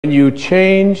When you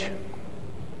change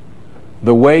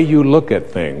the way you look at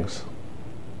things,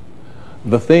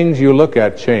 the things you look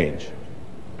at change.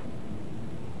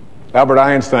 Albert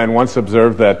Einstein once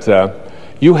observed that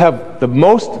you have the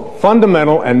most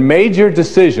fundamental and major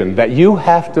decision that you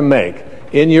have to make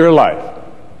in your life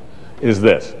is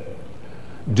this: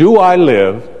 do I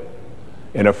live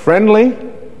in a friendly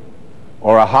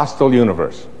or a hostile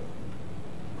universe?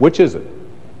 Which is it?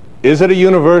 Is it a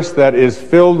universe that is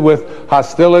filled with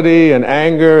hostility and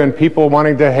anger and people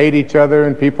wanting to hate each other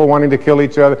and people wanting to kill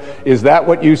each other? Is that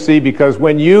what you see? Because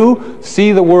when you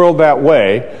see the world that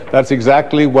way, that's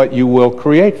exactly what you will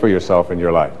create for yourself in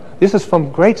your life. This is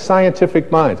from great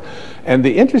scientific minds. And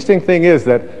the interesting thing is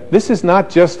that this is not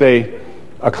just a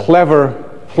clever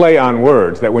play on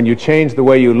words, that when you change the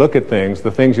way you look at things,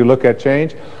 the things you look at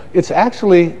change. It's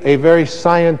actually a very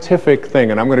scientific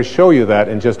thing, and I'm going to show you that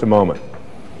in just a moment.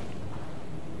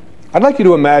 I'd like you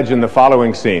to imagine the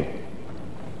following scene.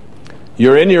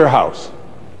 You're in your house.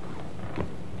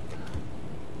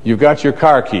 You've got your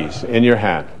car keys in your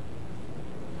hand.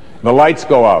 The lights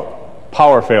go out.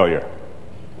 Power failure.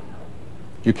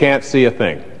 You can't see a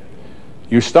thing.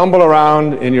 You stumble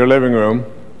around in your living room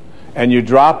and you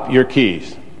drop your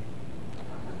keys.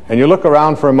 And you look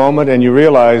around for a moment and you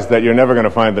realize that you're never going to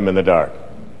find them in the dark.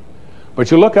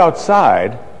 But you look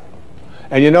outside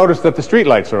and you notice that the street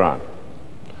lights are on.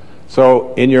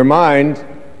 So in your mind,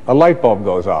 a light bulb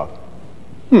goes off.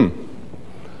 I'm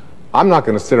not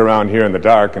going to sit around here in the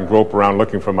dark and grope around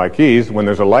looking for my keys when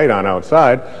there's a light on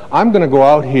outside. I'm going to go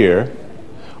out here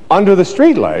under the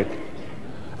street light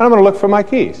and I'm going to look for my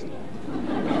keys.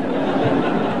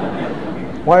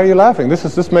 Why are you laughing?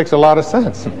 This makes a lot of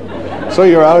sense. So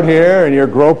you're out here and you're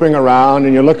groping around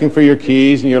and you're looking for your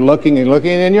keys and you're looking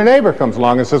and your neighbor comes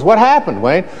along and says, "What happened,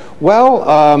 Wayne?"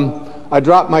 "Well, I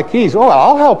dropped my keys." "Oh,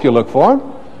 I'll help you look for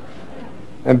them."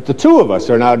 And the two of us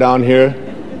are now down here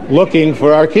looking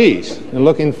for our keys. And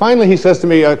looking. Finally, he says to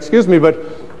me, "Excuse me, but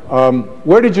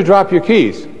where did you drop your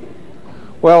keys?"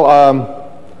 "Well,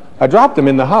 I dropped them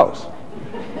in the house."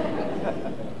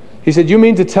 He said, "You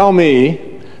mean to tell me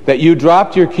that you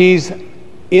dropped your keys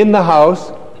in the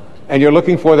house and you're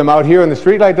looking for them out here in the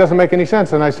streetlight? Doesn't make any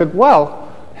sense." And I said, "Well,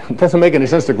 it doesn't make any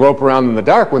sense to grope around in the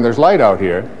dark when there's light out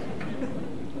here."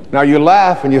 Now you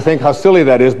laugh and you think how silly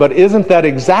that is, but isn't that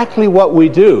exactly what we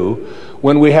do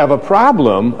when we have a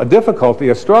problem, a difficulty,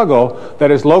 a struggle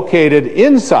that is located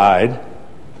inside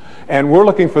and we're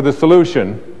looking for the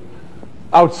solution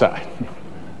outside,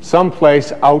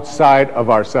 someplace outside of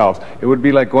ourselves? It would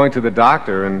be like going to the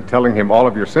doctor and telling him all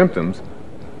of your symptoms,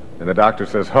 and the doctor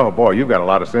says, "Oh boy, you've got a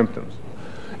lot of symptoms."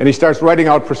 And he starts writing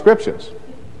out prescriptions.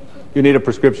 You need a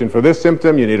prescription for this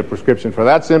symptom, you need a prescription for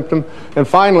that symptom, and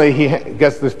finally he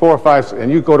gets this 4 or 5, and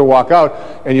you go to walk out,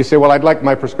 and you say, "Well, I'd like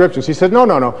my prescriptions." He said,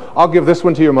 No, I'll give this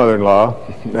one to your mother-in-law,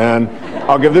 and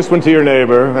I'll give this one to your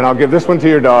neighbor, and I'll give this one to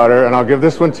your daughter, and I'll give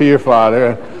this one to your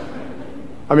father."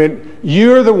 I mean,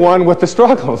 you're the one with the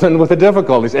struggles and with the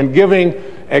difficulties, and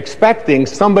expecting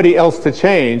somebody else to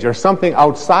change or something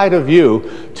outside of you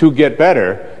to get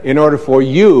better in order for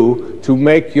you to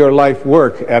make your life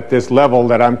work at this level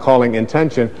that I'm calling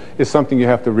intention is something you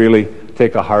have to really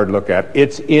take a hard look at.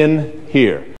 It's in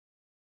here.